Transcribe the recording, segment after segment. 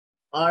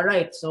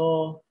Alright,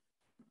 so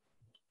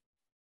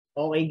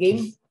okay,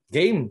 game?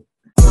 Game.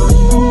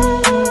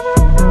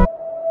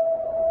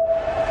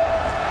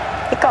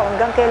 Ikaw,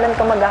 hanggang kailan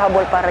ka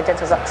maghahabol para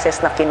dyan sa success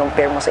na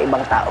kinumpare mo sa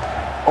ibang tao?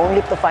 Only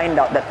to find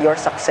out that your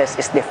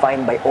success is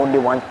defined by only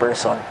one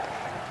person.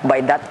 By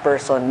that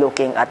person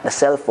looking at the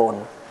cell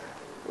phone,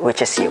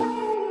 which is you.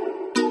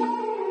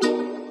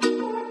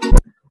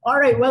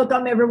 Alright,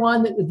 welcome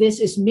everyone. This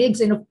is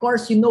Migs, and of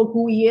course, you know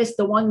who he is,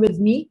 the one with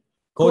me,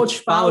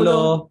 Coach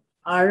Paolo.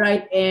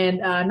 Alright, and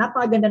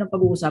napakaganda ng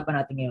pag-uusapan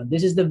natin ngayon.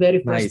 This is the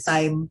very first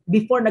time,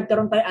 before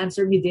nagkaroon tayo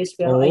answer me this,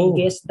 pero I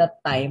guess that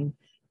time,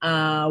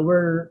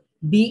 we're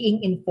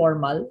being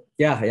informal.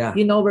 Yeah.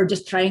 You know, we're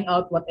just trying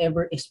out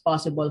whatever is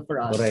possible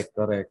for us.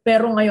 Correct.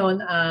 Pero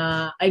ngayon,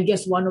 I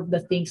guess one of the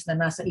things na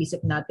nasa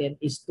isip natin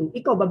is to,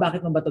 ikaw ba,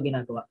 bakit mo ba ito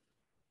ginagawa?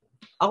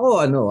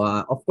 Ako,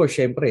 of course,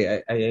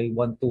 syempre, I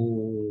want to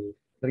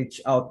reach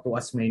out to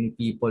as many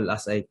people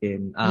as I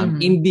can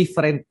in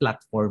different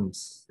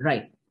platforms.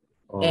 Right.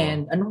 Oh.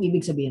 And anong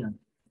ibig sabihin nun?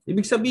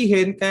 Ibig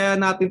sabihin, kaya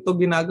natin to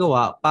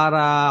ginagawa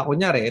para,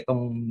 kunyari,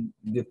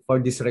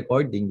 for this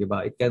recording, di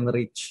ba? It can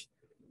reach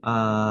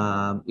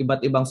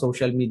iba't ibang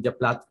social media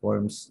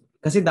platforms.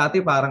 Kasi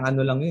dati parang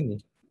ano lang yun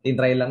eh.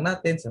 Tinry lang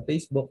natin sa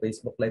Facebook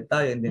Live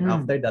tayo, and then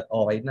after that,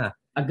 okay na.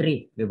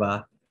 Agree. Di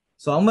ba?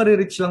 So, ang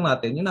marireach lang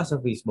natin, yun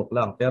nasa Facebook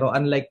lang. Pero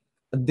unlike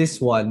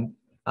this one,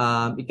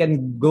 it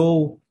can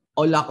go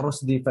all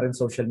across different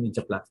social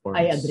media platforms.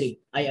 I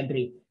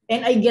agree.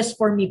 And I guess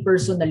for me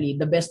personally,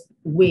 the best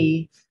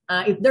way,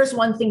 if there's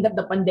one thing that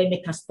the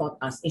pandemic has taught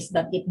us, is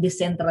that it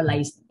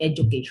decentralized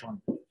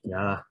education.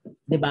 Yeah.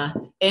 Diba?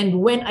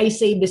 And when I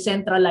say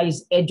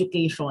decentralized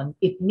education,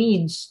 it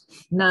means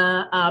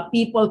na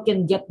people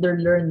can get their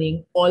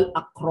learning all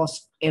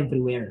across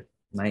everywhere.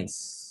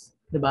 Nice.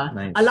 Diba?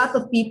 Nice. A lot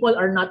of people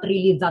are not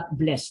really that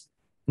blessed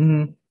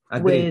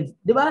Agree.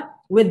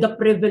 with the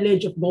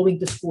privilege of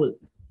going to school.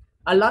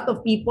 A lot of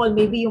people,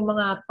 maybe yung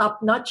mga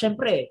top-notch,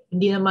 syempre,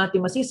 hindi naman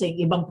natin masisi,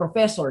 yung ibang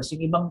professors,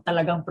 yung ibang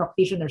talagang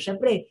practitioners,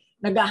 syempre,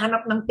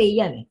 naghahanap ng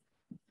pay yan eh.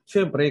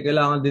 Syempre,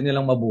 kailangan din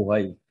nilang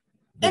mabuhay.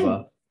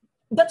 Diba? And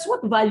that's what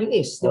value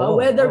is. Diba?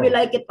 Whether we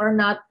like it or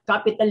not,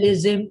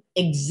 capitalism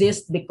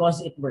exists because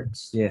it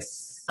works.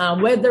 Yes.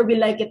 Whether we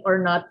like it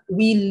or not,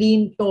 we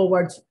lean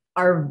towards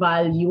our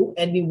value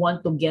and we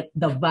want to get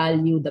the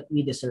value that we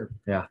deserve.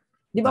 Yeah.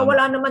 Di ba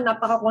wala naman,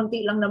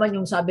 napaka-konti lang naman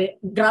yung sabi,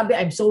 grabe,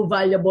 I'm so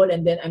valuable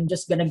and then I'm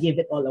just gonna give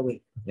it all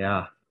away.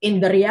 Yeah.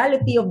 In the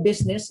reality of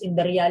business, in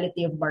the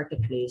reality of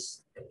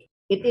marketplace,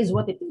 it is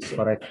what it is.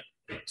 Correct.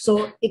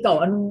 So,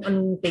 ikaw,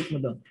 anong take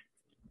mo doon?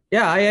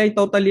 Yeah, I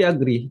totally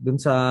agree dun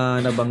sa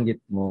nabanggit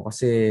mo.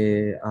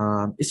 Kasi,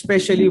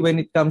 especially when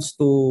it comes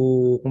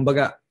to,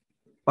 kumbaga,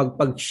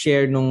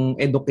 pag-share ng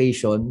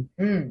education,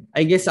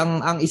 I guess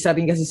ang isa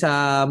rin kasi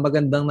sa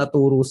magandang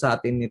naturo sa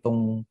atin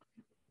nitong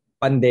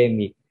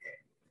pandemic,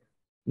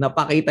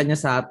 napakita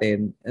niya sa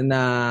atin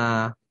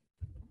na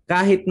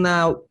kahit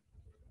na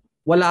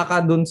wala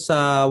tayo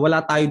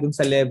dun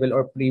sa level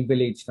or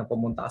privilege na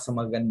pumunta ka sa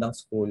magandang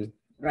school,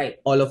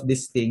 right? All of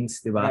these things,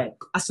 di ba? Right.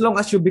 As long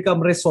as you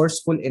become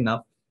resourceful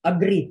enough,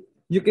 agree.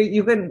 You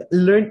can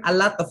learn a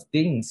lot of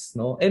things,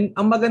 no? And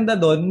ang maganda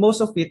doon,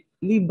 most of it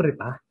libre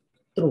pa.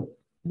 True.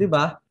 Di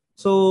ba?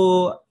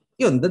 So,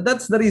 yun,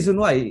 that's the reason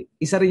why.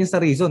 Isa rin yung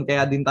sa reason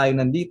kaya din tayo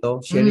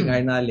nandito, sharing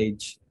our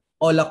knowledge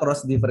all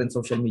across different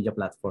social media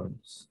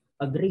platforms.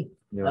 Agree.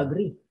 Diba?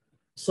 Agree.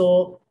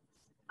 So,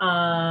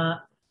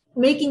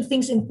 making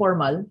things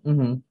informal.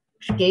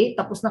 Okay?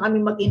 Tapos na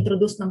kami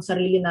mag-introduce ng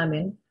sarili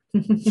namin.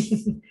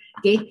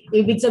 Okay?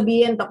 Ibig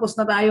sabihin, tapos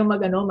na tayo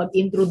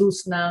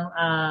mag-introduce ng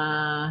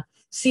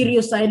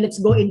serious side.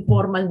 Let's go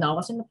informal now.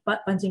 Kasi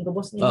napansin ko,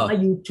 boss, yung mga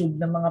YouTube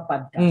ng mga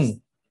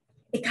podcast.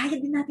 Kaya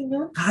din natin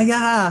yun.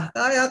 Kaya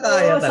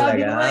talaga.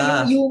 Sabi ko nga,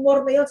 yung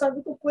humor na yun,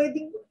 sabi ko,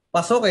 pwedeng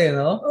pasok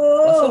no?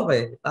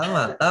 Pasok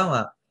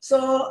Tama. So,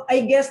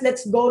 I guess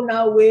let's go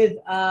now with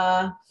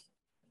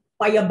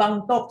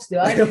Payabang Talks, di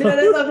ba?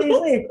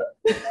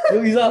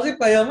 Yung isa kasi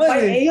payaman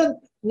yun,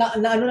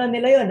 ano na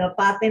nila yun,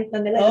 patent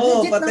na nila.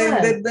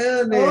 Patented na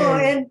yun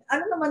and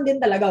ano naman din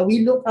talaga,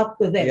 we look up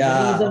to them. Yeah,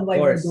 the reason why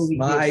we're doing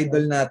mga this.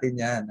 idol natin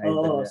yan.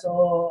 So,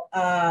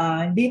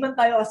 hindi man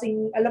tayo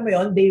kasing, alam mo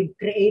yun, they've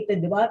created,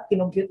 di ba?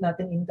 Kinompute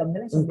natin income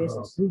nila isang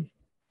beses.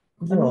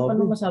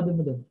 Ano masabi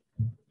mo doon?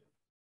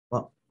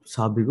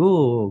 Sabi ko,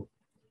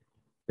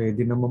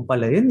 pwede naman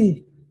pala yun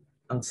eh.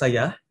 Ang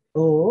saya.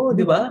 Oo,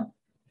 di ba?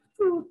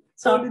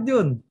 Solid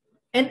yun.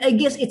 And I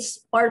guess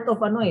it's part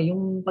of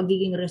yung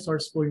pagiging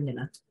resourceful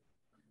nila.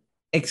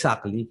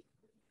 Exactly.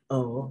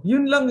 Oo.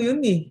 Yun lang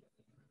yun eh.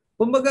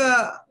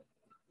 Kumbaga,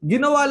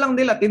 ginawa lang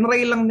nila,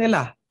 tinry lang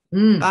nila.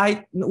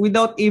 Kahit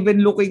without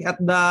even looking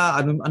at the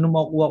ano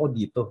makukuha ko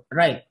dito.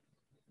 Right.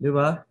 Di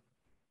ba?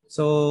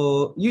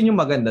 So, yun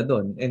yung maganda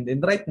doon. And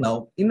right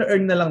now,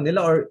 in-earn na lang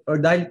nila or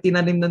dahil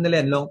tinanim na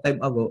nila yan long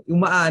time ago, yung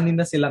maanin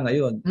na sila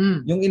ngayon.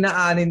 Yung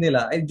inaanin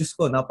nila, ay Diyos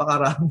ko,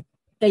 napakarami.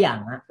 Kaya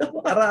nga.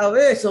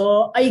 Napakarami.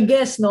 So, I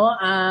guess,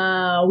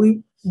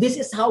 this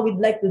is how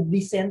we'd like to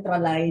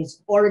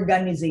decentralize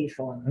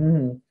organization.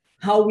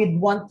 how we'd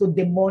want to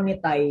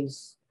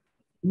demonetize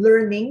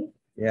learning.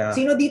 Yeah.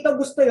 Sino dito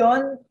gusto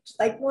yon?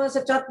 Type mo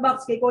sa chat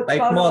box kay Coach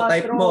Paolo Castro.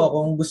 Type mo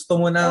kung gusto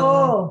mo ng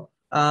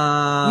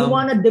you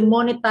wanna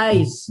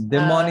demonetize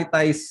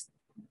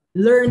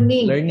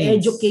learning,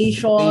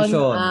 education.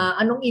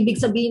 Anong ibig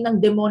sabihin ng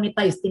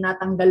demonetize?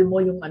 Tinatanggal mo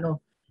yung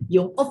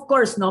of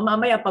course, no,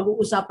 mamaya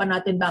pag-uusapan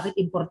natin bakit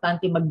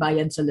importante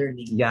magbayad sa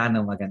learning. Yan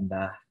ang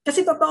maganda.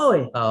 Kasi totoo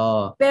eh.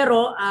 Oo.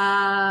 Pero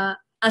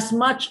as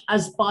much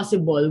as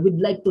possible, we'd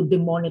like to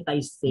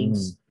demonetize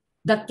things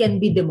that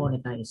can be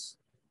demonetized.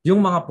 Yung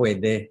mga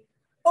pwede.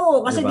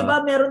 Oo, kasi diba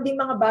meron din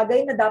mga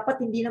bagay na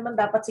hindi naman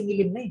dapat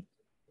singilin na eh.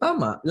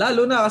 Tama.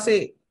 Lalo na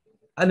kasi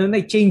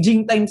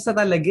changing times na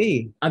talaga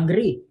eh.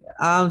 Agree.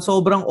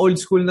 Sobrang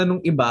old school na nung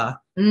iba,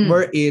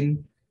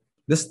 wherein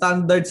the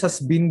standards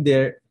has been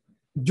there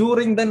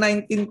during the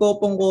 19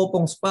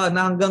 kopong-kopongs pa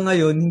na hanggang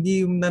ngayon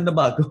hindi na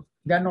nabago.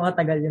 Gano'ng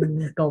katagal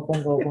yung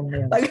kopong-kopong na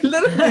yun? Tagal na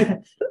rin.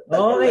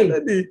 Okay.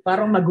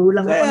 Parang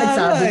magulang ako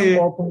nagsabi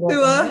ng kopong-kopong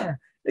diba? na yan.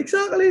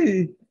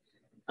 Exactly.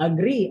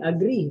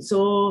 Agree.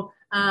 So,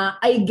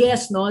 I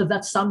guess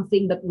that's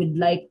something that we'd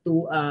like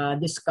to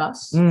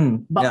discuss.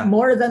 But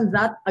more than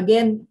that,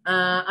 again,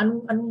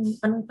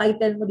 anong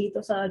title mo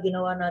dito sa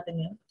ginawa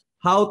natin ngayon?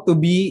 How to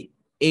be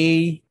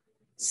a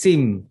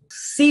SIM.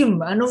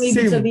 SIM. Anong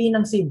ibig sabihin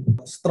ng SIM?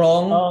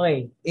 Strong,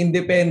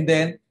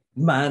 independent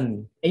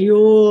man.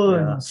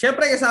 Ayun.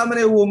 Siyempre kasama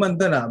na yung woman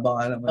doon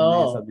Baka naman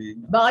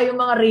sabihin. Baka yung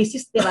mga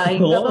racist tirahin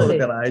ka doon eh.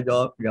 Tirahin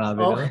ko.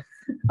 Grabe na.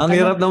 Ang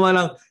hirap naman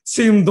ng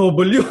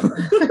SIM-W.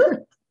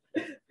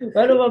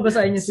 Paano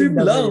mabasahin yung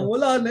SIM-W? SIM lang.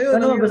 Wala na yun.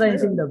 Paano mabasahin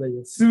yung SIM-W?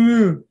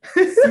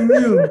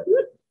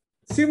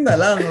 SIM na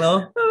lang,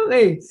 no?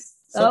 Okay.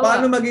 So,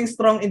 paano maging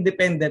strong,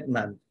 independent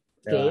man?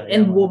 Okay.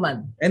 And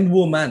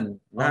woman.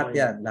 Lahat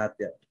yan.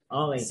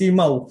 Okay.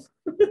 Simaw.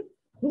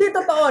 Hindi,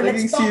 totoo.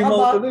 Let's talk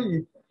about...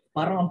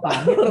 Parang ang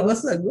pangit. Parang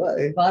masagwa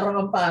eh. Parang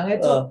ang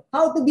pangit. So,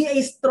 how to be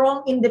a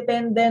strong,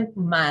 independent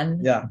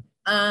man. Yeah.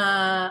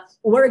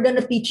 We're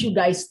gonna teach you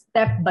guys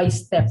step by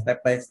step.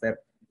 Step by step.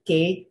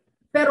 Okay?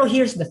 Pero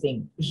here's the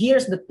thing.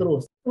 Here's the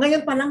truth.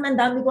 Ngayon pa lang,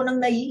 nandami ko nang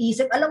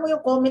naiisip. Alam mo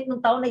yung comment ng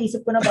tao,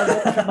 naisip ko na bago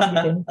ko siya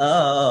pagbitin.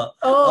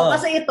 Oo.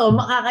 Kasi ito,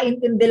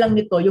 makakaintindi lang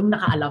nito yung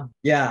nakaalam.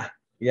 Yeah.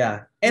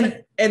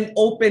 And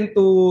open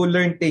to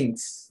learn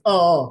things.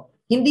 Oo.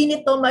 Hindi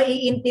nito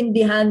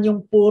maiintindihan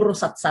yung puro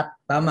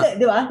satsat. Tama.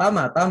 Di ba?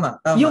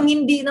 Tama. Yung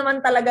hindi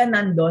naman talaga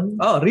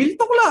nandun. Real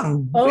talk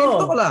lang. Real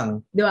talk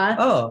lang. Di ba?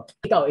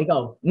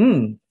 Ikaw.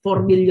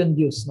 4 million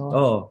views,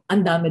 no?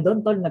 Ang dami doon,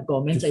 tol,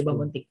 nag-comment sa iba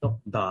mong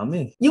TikTok.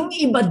 Dami. Yung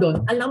iba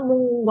doon, alam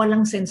mong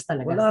walang sense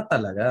talaga. Wala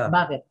talaga.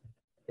 Bakit?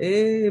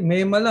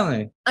 Mema lang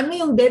eh. Ano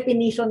yung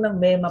definition ng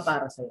mema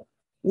para sa'yo?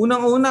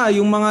 Unang-una,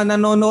 yung mga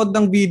nanonood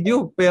ng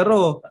video,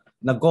 pero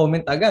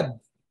nag-comment agad.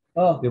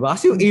 Diba?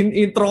 Kasi yung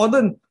intro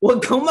doon, huwag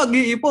kang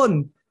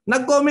mag-iipon.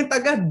 Nag-comment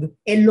agad.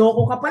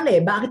 Loko ka pala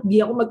eh. Bakit di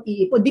ako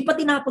mag-iipon? Di pa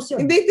tinapos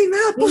yun. Hindi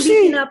tinapos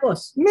Hindi tinapos.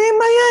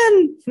 Mema yan.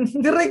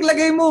 Direct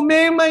lagay mo,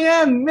 mema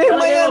yan.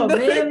 Mema yan.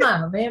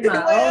 Mema.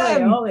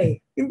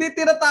 Okay. Hindi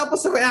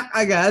tinatapos react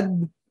agad.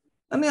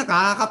 Ano yan?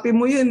 Kakakapi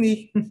mo yan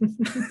eh.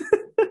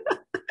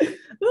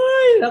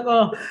 Ay,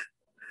 nako.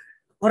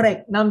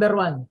 Correct. Number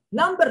 1.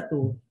 Number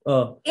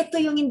 2, ito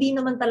yung hindi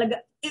naman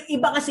talaga,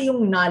 iba kasi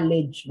yung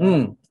knowledge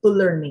to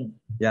learning.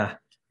 Yeah.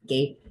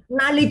 Okay?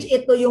 Knowledge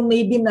ito yung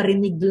maybe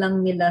narinig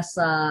lang nila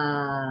sa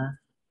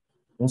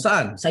kung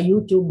saan? Sa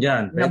YouTube.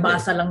 Yan,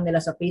 nabasa lang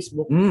nila sa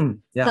Facebook.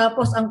 Yeah.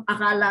 Tapos ang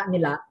akala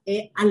nila,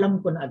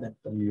 alam ko na agad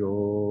to.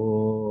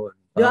 Yun.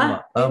 Di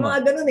ba? Yung mga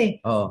ganun eh.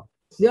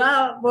 Di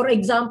ba? For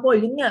example,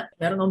 yun nga,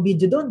 meron ng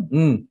video dun.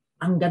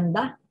 Ang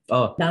ganda.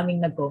 Daming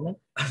nag-comment.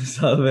 Ano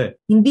sabi?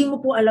 Hindi mo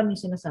po alam yung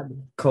sinasabi.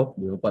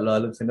 Hindi mo pala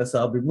alam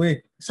sinasabi mo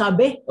eh.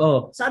 Sabi?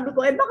 Sabi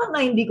ko, baka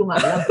nga hindi ko nga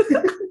alam.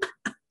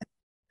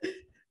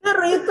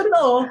 Pero yung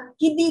totoo,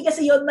 hindi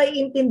kasi yun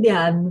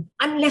maiintindihan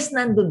unless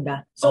nandun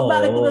ka. So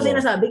bakit ko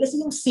sinasabi? Kasi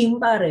yung SIM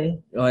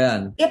pare,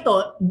 yan.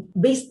 Ito,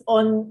 based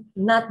on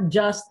not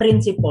just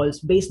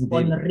principles, based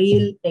on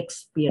real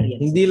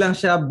experience. Hindi lang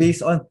siya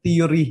based on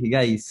theory,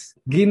 guys.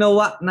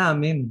 Ginawa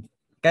namin.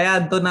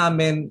 Kaya ito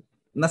namin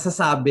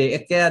nasasabi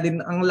at kaya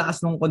din ang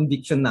lakas ng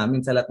conviction namin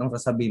sa lahat ng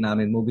sasabihin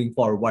namin moving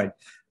forward.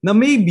 Na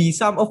maybe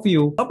some of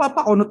you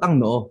mapapakunot ang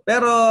noo.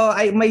 Pero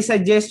may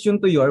suggestion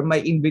to your,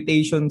 may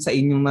invitation sa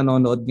inyong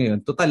nanonood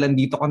ngayon. Total,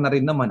 andito ka na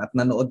rin naman at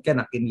nanood ka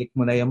na, kinlik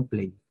mo na yung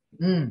play.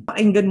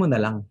 Pakinggan mo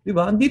na lang.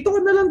 Diba? Andito ka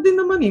na lang din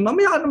naman eh.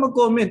 Mamaya ka na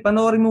mag-comment.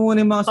 Panoorin mo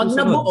muna yung mga susunod.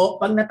 Pag nabuo,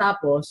 pag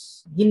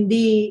natapos,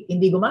 hindi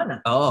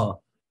gumana.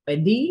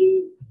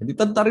 Hindi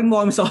tantarin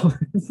mo kami sa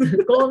comments.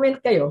 Comment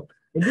kayo.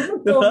 Hindi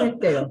mag-comment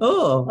kayo.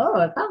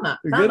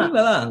 Tama. Ganun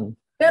na lang.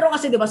 Pero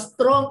kasi 'di ba,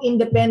 strong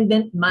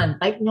independent man.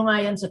 Type nyo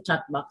nga yan sa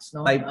chat box,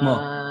 no? Type mo.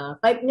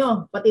 Type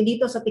nyo pati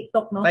dito sa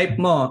TikTok, no?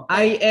 Type mo,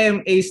 I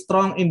am a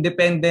strong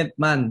independent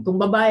man. Kung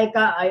babae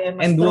ka, I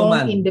am a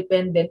strong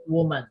independent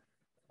woman.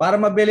 Para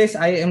mabilis,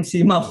 I am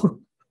simaw.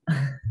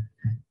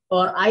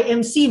 Or I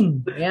am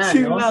Sim. Ayan,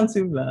 Sim no? lang,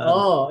 sim lang.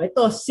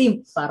 Ito,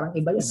 Simp. Parang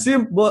iba yan.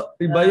 Simp,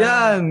 iba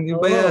yan.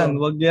 Iba yan.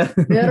 Wag yan.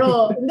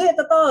 Pero, hindi,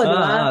 totoo, di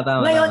ba?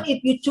 Tama, Ngayon, tama.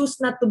 if you choose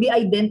not to be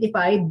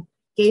identified,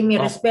 may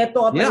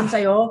respeto ka pa rin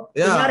sa'yo.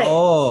 Kunyari,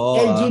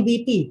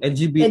 LGBT.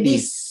 LGBT. Edi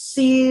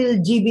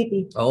LGBT.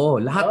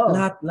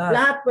 Lahat.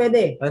 Lahat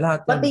pwede.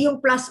 Lahat. Pati yung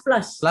plus.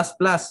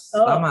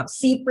 Tama.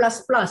 C++.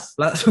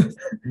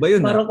 Ba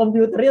yun? Parang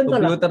computer yun.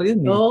 Computer yun.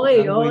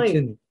 Okay.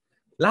 Yun.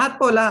 Lahat.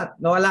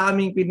 Wala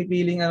kaming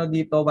pinipiling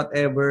dito,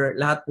 whatever.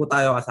 Lahat po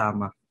tayo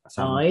kasama.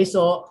 Okay,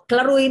 so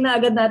klaruhin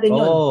na agad natin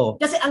yun.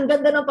 Kasi ang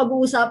ganda ng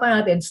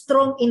pag-uusapan natin,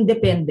 strong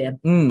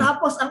independent.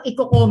 Tapos ang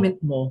i-comment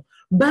mo,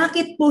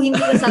 bakit po hindi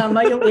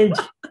kasama yung LG?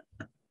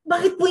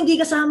 Bakit po hindi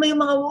kasama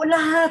yung mga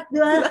lahat, di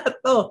ba? Lahat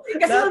to.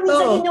 Kasi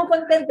minsan yun yung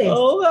content eh.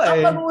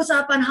 Ang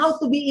pag-uusapan, how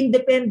to be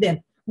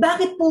independent.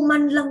 Bakit po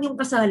man lang yung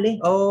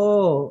kasali?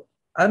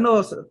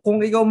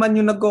 Kung ikaw man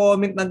yung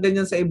nagko-comment ng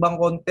ganyan sa ibang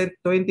content,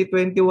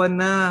 2021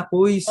 na,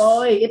 quiz.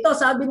 Ito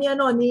sabi ni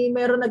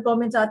meron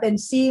nag-comment sa atin,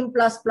 Sim++++.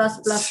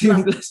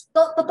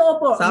 Totoo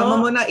po. Sama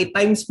mo na,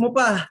 i-times mo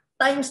pa.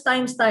 Times.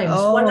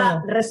 Wala,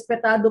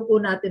 respetado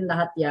po natin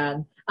lahat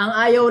yan. Ang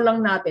ayaw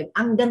lang natin,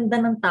 ang ganda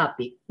ng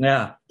topic.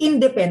 Yeah.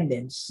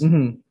 Independence.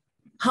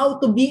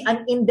 How to be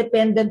an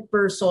independent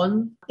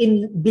person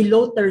in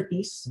below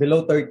 30s.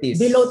 Below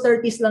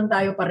 30s lang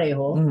tayo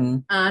pareho.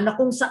 Na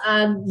kung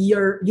saan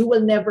you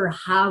will never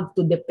have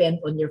to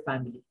depend on your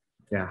family.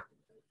 Yeah.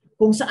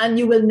 Kung saan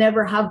you will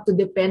never have to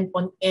depend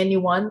on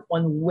anyone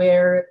on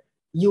where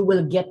you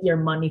will get your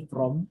money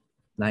from.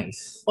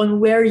 Nice. On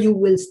where you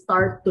will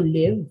start to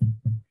live.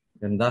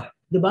 Ganda.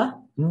 Diba?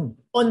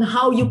 On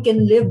how you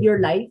can live your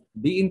life.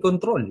 Be in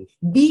control.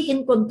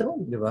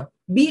 Diba?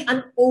 Be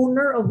an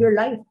owner of your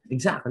life.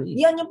 Exactly.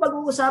 Yan yung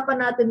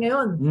pag-uusapan natin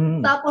ngayon.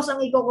 Tapos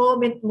ang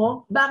i-comment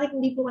mo, bakit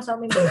hindi po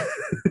kasama yung mga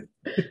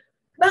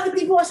bakit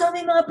hindi po kasama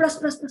yung mga plus?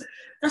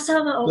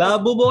 Kasama.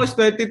 Labo boss,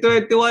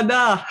 2021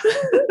 na.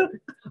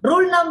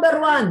 Rule number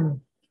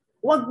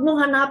 1, huwag mong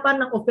hanapan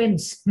ng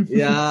offense.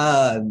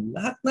 Yan.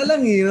 Lahat na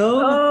lang no?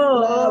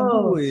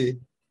 Labo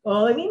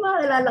may mga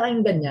kilala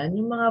kayong ganyan,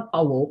 yung mga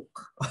pawok.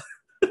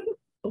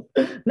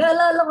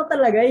 Naalala ko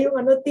talaga yung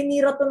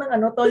tinira to ng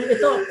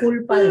ito,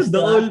 Cool Pals. The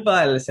Cool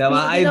Pals.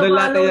 Mga idol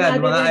natin yan.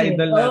 Mga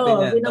idol natin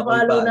yan.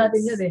 Pinapalo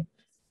natin yan eh.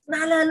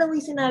 Naalala mo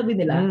yung sinabi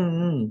nila?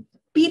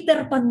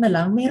 Peter Pan na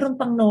lang, meron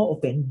pang no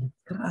offend.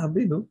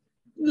 Grabe, no?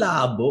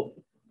 Labo.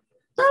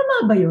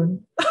 Tama ba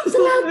yun? Sa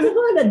lahat ng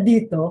mga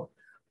dito,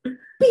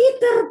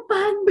 Peter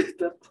Pan.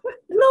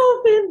 No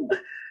offend.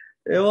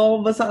 Ewan ko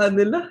ba sa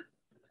kanila?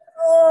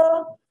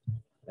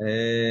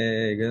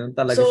 Ganun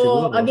talaga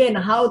siguro. So, again,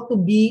 how to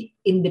be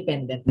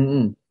independent.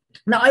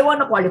 Now, I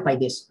want to qualify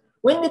this.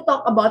 When we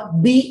talk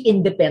about be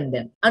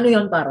independent, ano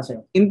yun para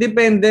sa'yo?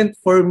 Independent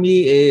for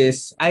me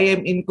is I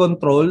am in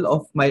control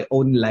of my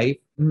own life.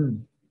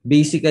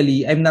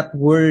 Basically, I'm not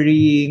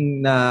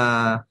worrying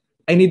na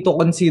I need to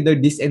consider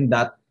this and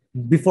that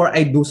before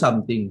I do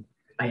something.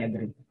 I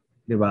agree.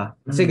 Diba?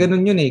 Kasi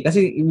ganun yun eh.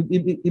 Kasi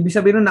ibig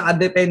sabihin nun,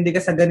 nakadepende ka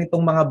sa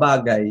ganitong mga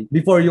bagay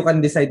before you can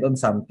decide on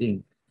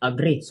something.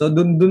 Agree. So,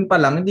 dun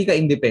pa lang, hindi ka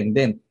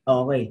independent.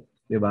 Okay.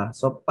 Diba?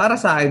 So, para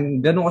sa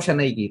akin, ganun ko siya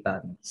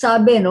nakikita.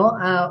 Sabi,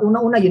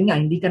 una-una yun nga,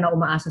 hindi ka na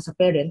umaasa sa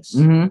parents.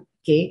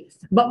 Okay?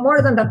 But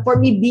more than that,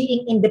 for me,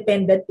 being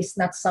independent is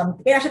not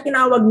something. Kaya siya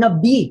tinawag na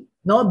B,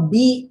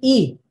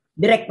 B-E.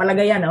 Direct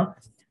palagay yan,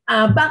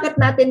 bakit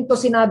natin to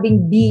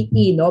sinabing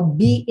BE,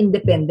 Be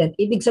independent.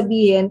 Ibig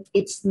sabihin,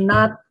 it's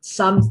not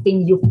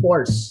something you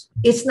force.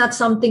 It's not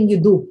something you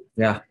do.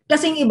 Yeah.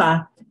 Kasing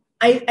iba,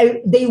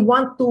 they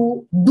want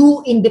to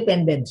do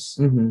independence.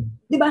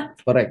 Di ba?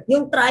 Correct.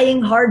 Yung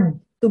trying hard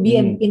to be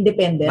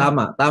independent.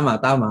 Tama.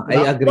 Diba?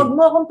 I agree. Huwag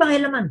mo akong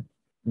pakialaman.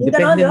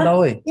 Independent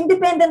ako eh.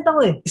 Independent ako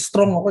eh.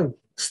 Strong ako eh.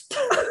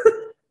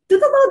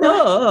 Totoo ba?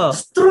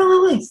 Strong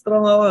ako eh.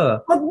 Strong ako.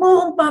 Huwag mo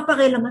akong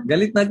papakialaman.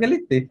 Galit na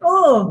galit eh.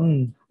 Oo.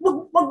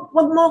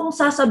 Wag mo akong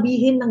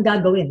sasabihin ng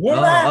gagawin.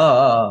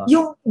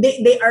 Yung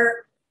they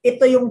are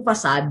ito yung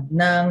facade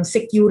ng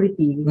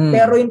security,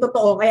 pero yung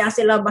totoo kaya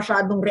sila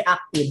masyadong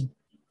reactive.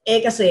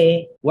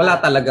 Kasi wala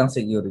talagang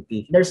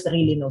security. There's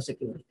really no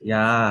security.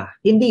 Yeah.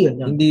 Hindi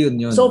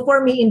yun. So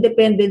for me,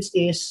 independence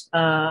is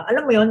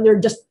alam mo yun, you're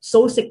just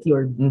so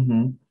secured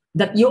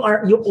that you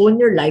own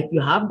your life,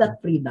 you have that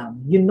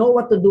freedom, you know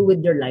what to do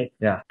with your life.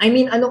 Yeah. I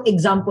mean, anong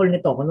example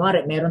nito?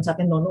 Kunwari, meron sa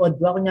akin nanonood,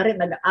 kunyari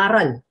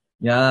nag-aaral.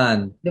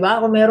 Yan. Di ba?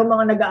 Kung meron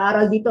mga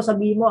nag-aaral dito,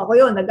 sabihin mo, ako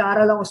yun,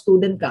 nag-aaral ako,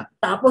 student ka.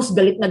 Tapos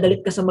galit na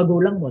galit ka sa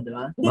magulang mo, di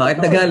ba? Bakit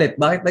nagalit?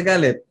 Bakit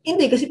nagalit?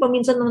 Hindi, kasi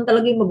paminsan naman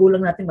talaga yung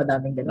magulang natin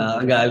madaming ganun.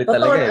 Nakagalit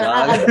talaga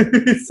eh.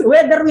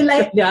 Whether we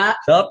like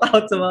that. Shout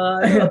out sa mga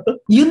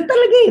yun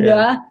talaga eh, di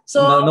ba?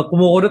 So,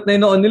 kumukunot na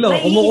yung noon nila.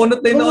 Kumukunot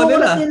na yung noon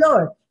nila.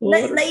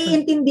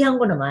 Naiintindihan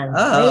ko naman.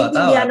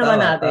 Naiintindihan naman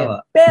natin.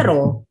 Tama.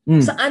 Pero,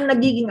 saan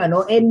nagiging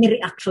ni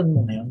reaction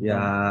mo ngayon?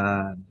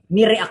 Yan.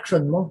 Ni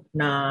reaction mo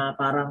na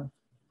parang,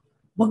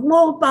 wag mo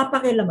akong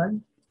papakialaman.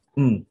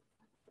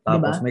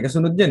 Tapos, diba? may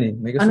kasunod yan eh.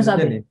 Ano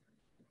sabi? Yan eh.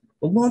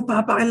 Wag mo akong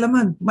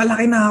papakialaman.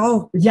 Malaki na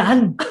ako.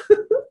 Yan.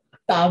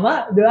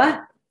 Tama, di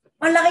ba?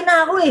 Malaki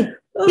na ako eh.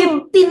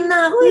 15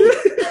 na ako eh.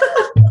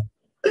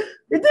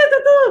 Ito,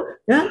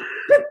 totoo. Ha?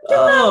 15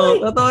 na ako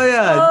eh. Totoo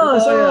yan.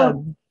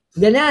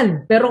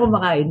 Ganyan. Pero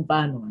kumakain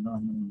pa, nung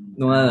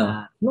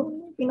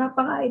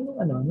pinapakain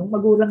nung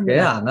magulang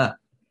nila.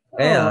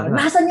 Kaya nga.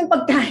 Nasaan yung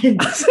pagkain?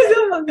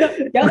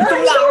 Gutom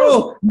na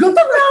ako.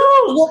 Gutom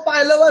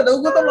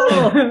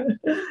ako.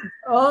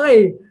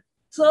 Okay.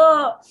 So,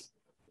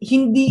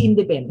 hindi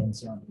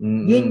independence yun.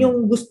 Yun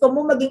yung gusto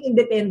mo maging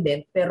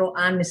independent, pero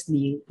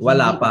honestly,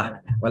 wala pa.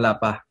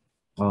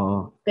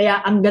 Oo. Kaya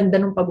ang ganda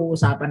ng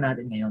pag-uusapan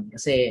natin ngayon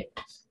kasi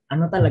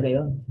ano talaga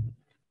yun?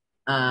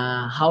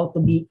 How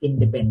to be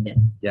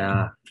independent.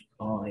 Yeah.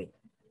 Okay.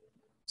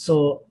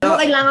 So, ano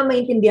kailangan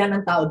maintindihan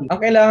ng tao dito?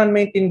 Ang kailangan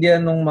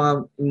maintindihan ng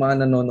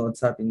mga nanonood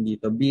sa atin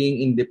dito, being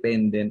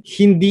independent,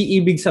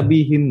 hindi ibig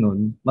sabihin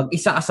nun,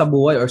 mag-isa ka sa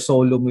buhay or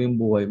solo mo yung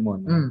buhay mo.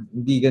 No?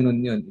 Hindi ganun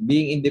yun.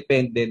 Being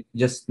independent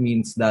just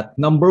means that,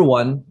 number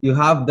one, you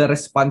have the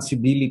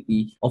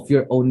responsibility of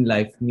your own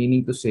life,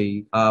 meaning to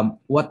say,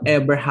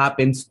 whatever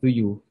happens to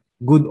you,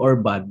 good or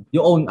bad, you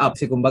own up.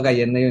 Kasi kumbaga,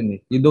 yan na yun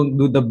eh. You don't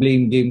do the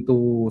blame game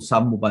to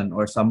someone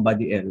or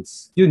somebody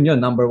else. Yun,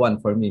 number one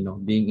for me, no?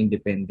 Being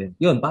independent.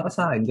 Yun, para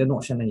sa akin,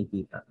 ganun ko siya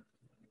nakikita.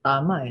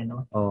 Tama eh,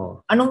 no?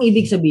 Oh. Anong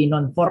ibig sabihin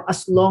nun? For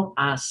as long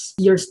as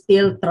you're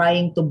still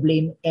trying to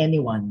blame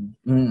anyone.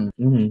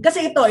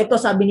 Kasi ito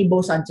sabi ni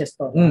Bo Sanchez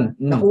to.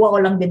 Nakuha ko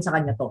lang din sa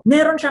kanya to.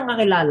 Meron siyang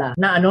kakilala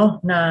na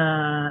na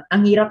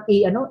ang hirap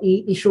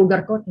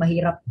i-sugarcoat,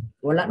 mahirap.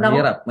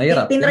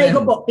 Mahirap. Tinry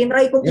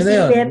kong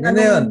isipin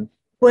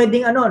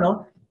pwedeng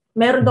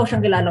meron daw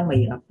siyang kilalang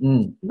mahirap.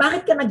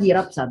 Bakit ka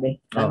naghirap, sabi?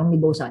 Tanong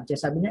ni Bo Sanchez.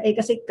 Sabi niya,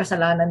 kasi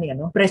kasalanan ni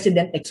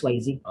President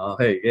XYZ.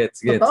 Okay,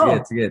 gets.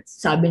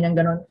 Sabi niya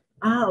gano'n,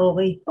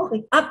 okay.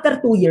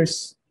 After 2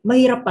 years,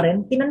 mahirap pa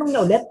rin. Tinanong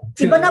niya ulit.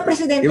 Iba na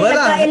presidente,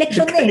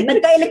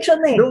 nagka-election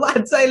na eh.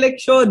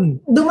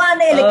 Dumaan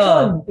na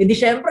election. Di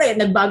syempre,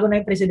 nagbago na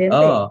yung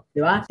presidente.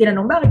 Di ba?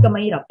 Tinanong, bakit ka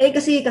mahirap?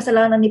 Kasi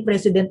kasalanan ni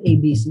President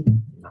ABC.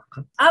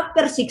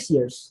 After 6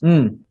 years,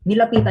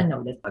 nilapitan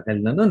niya ulit. Tagal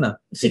na nun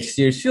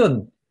 6 years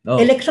yun.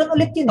 Election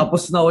ulit yun.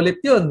 Tapos na ulit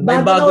yun.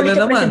 May bago na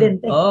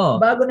naman.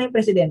 Bago na yung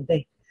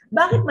presidente.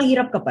 Bakit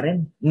mahirap ka pa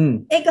rin?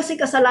 Kasi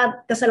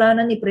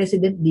kasalanan ni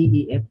President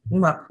DEF.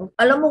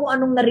 Alam mo kung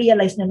anong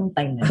na-realize niya nung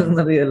time na yun?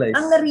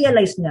 Ang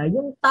na-realize niya,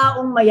 yung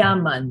taong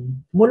mayaman,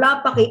 mula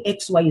pa kay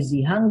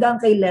XYZ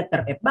hanggang kay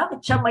letter F,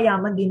 bakit siya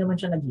mayaman? Di naman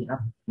siya naghirap.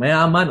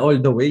 Mayaman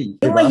all the way.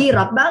 Yung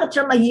mahirap, bakit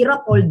siya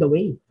mahirap all the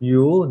way?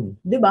 Yun.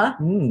 Diba?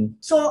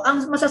 So,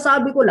 ang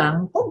masasabi ko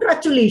lang,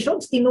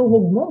 congratulations,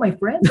 tinuhog mo, my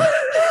friend.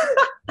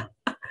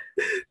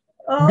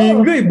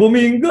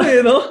 Bumingo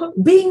no?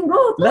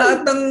 Bingo!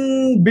 Lahat ng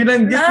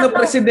binanggit na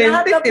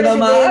presidente,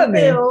 tinamaan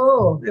eh.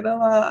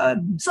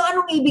 Tinamaan. So,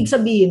 anong ibig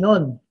sabihin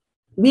nun?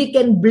 We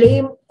can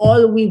blame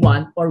all we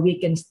want or we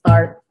can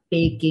start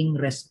taking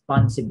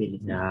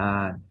responsibility.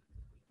 Yan.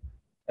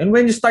 And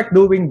when you start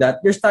doing that,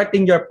 you're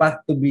starting your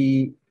path to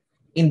be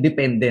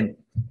independent.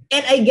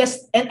 And I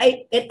guess,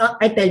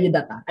 I tell you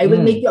that, I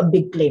will make you a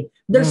big claim.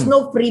 There's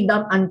no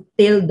freedom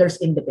until there's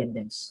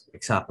independence.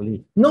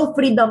 Exactly. No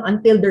freedom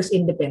until there's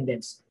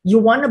independence.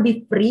 You want to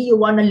be free, you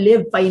want to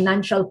live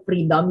financial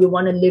freedom, you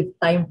want to live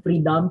time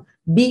freedom,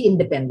 be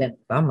independent.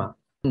 Tama.